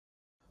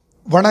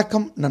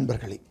வணக்கம்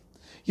நண்பர்களே.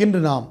 இன்று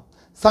நாம்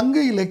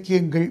சங்க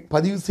இலக்கியங்கள்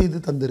பதிவு செய்து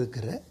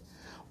தந்திருக்கிற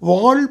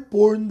வாழ்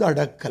போழ்ந்த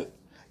அடக்கல்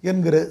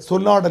என்கிற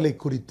சொல்லாடலை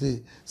குறித்து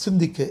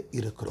சிந்திக்க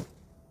இருக்கிறோம்.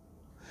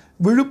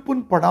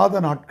 விழுப்புண்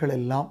படாத நாட்கள்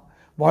எல்லாம்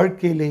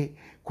வாழ்க்கையிலே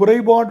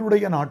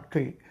குறைபாடுடைய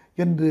நாட்கள்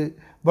என்று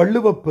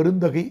வள்ளுவ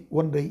பெருந்தகை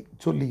ஒன்றை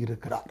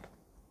சொல்லியிருக்கிறார்.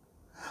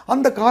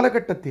 அந்த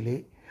காலகட்டத்திலே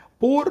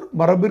போர்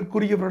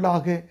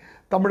மரபிற்குரியவர்களாக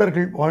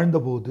தமிழர்கள்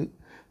வாழ்ந்தபோது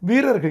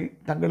வீரர்கள்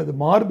தங்களது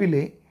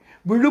மார்பிலே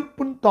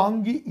விழுப்புண்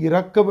தாங்கி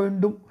இறக்க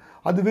வேண்டும்,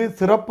 அதுவே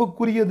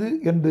சிறப்புக்குரியது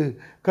என்று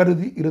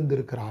கருதி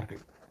இருந்திருக்கிறார்கள்.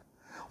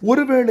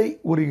 ஒருவேளை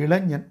ஒரு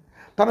இளைஞன்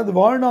தனது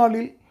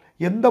வாழ்நாளில்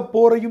எந்த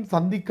போரையும்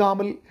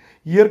சந்திக்காமல்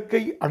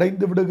இயற்கை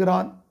அடைந்து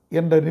விடுகிறான்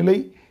என்ற நிலை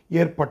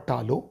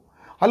ஏற்பட்டாலோ,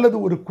 அல்லது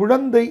ஒரு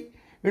குழந்தை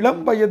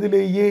இளம்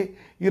வயதிலேயே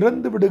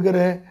இறந்து விடுகிற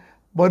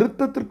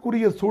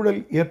வருத்தத்திற்குரிய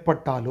சூழல்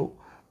ஏற்பட்டாலோ,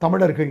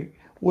 தமிழர்கள்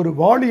ஒரு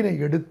வாளினை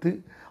எடுத்து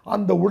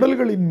அந்த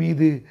உடல்களின்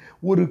மீது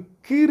ஒரு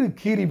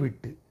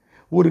கீறிவிட்டு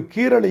ஒரு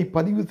கீறலை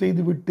பதிவு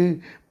செய்துவிட்டு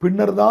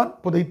பின்னர்தான்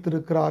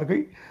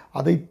புதைத்திருக்கிறார்கள்.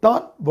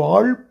 அதைத்தான்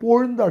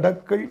வாழ்போழ்ந்த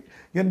அடக்கல்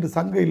என்று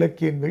சங்க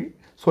இலக்கியங்கள்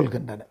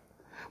சொல்கின்றன.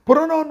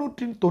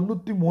 புறநானூற்றின்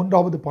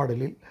 93வது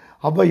பாடலில்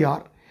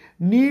ஔவையார்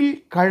நீள்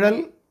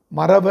கழல்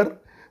மறவர்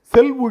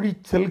செல்வொழி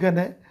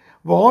செல்கன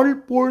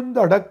வாழ்போழ்ந்த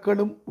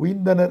அடக்கலும்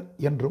உய்ந்தனர்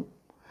என்றும்,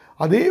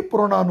 அதே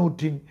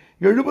புறநானூற்றின்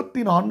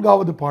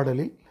 74வது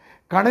பாடலில்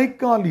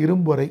கணைக்கால்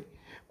இரும்பொறை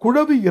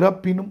குழவி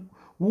இறப்பினும்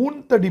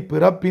ஊன்தடி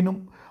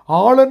பிறப்பினும்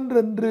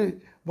ஆளன்றென்று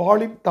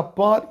வாளின்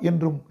தப்பார்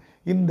என்றும்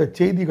இந்த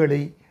செய்திகளை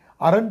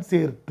அரண்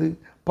சேர்த்து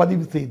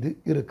பதிவு செய்து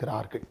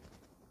இருக்கிறார்கள்.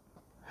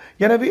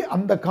 எனவே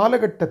அந்த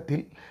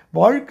காலகட்டத்தில்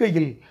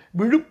வாழ்க்கையில்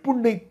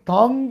விழுப்புண்ணை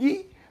தாங்கி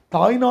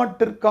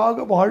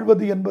தாய்நாட்டிற்காக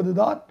வாழ்வது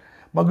என்பதுதான்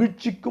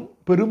மகிழ்ச்சிக்கும்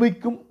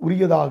பெருமைக்கும்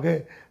உரியதாக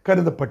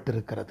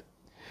கருதப்பட்டிருக்கிறது.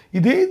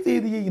 இதே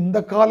செய்தியை இந்த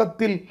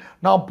காலத்தில்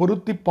நாம்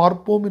பொருத்தி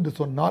பார்ப்போம் என்று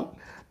சொன்னால்,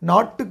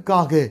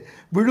 நாட்டுக்காக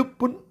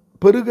விழுப்புண்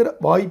பெறுகிற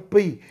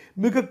வாய்ப்பை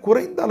மிக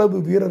குறைந்த அளவு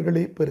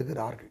வீரர்களே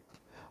பெறுகிறார்கள்.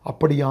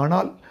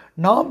 அப்படியானால்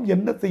நாம்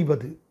என்ன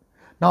செய்வது?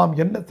 நாம்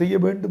என்ன செய்ய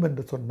வேண்டும்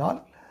என்று சொன்னால்,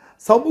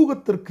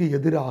 சமூகத்திற்கு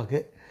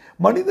எதிராக,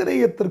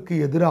 மனிதநேயத்திற்கு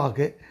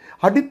எதிராக,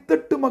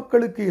 அடித்தட்டு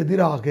மக்களுக்கு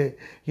எதிராக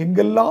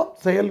எங்கெல்லாம்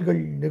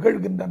செயல்கள்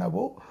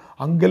நிகழ்கின்றனவோ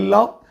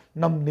அங்கெல்லாம்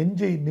நம்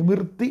நெஞ்சை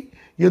நிமிர்த்தி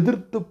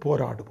எதிர்த்து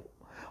போராடுவோம்.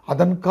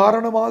 அதன்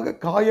காரணமாக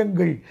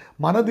காயங்கள்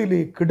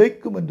மனதிலே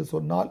கிடைக்கும் என்று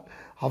சொன்னால்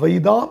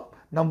அவைதான்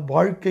நம்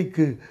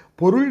வாழ்க்கைக்கு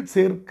பொருள்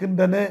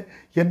சேர்க்கின்றன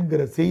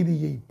என்கிற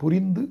செய்தியை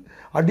புரிந்து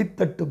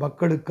அடித்தட்டு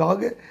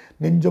மக்களுக்காக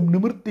நெஞ்சம்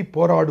நிமிர்த்தி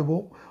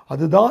போராடுவோம்.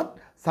 அதுதான்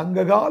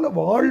சங்ககால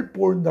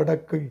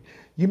வாழ்போழ்ந்தடக்கல்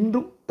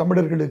இன்றும்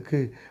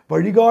தமிழர்களுக்கு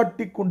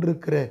வழிகாட்டி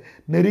கொண்டிருக்கிற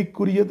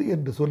நெறிக்குரியது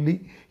என்று சொல்லி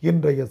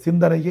இன்றைய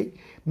சிந்தனையை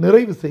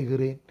நிறைவு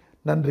செய்கிறேன்.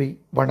 நன்றி,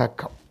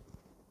 வணக்கம்.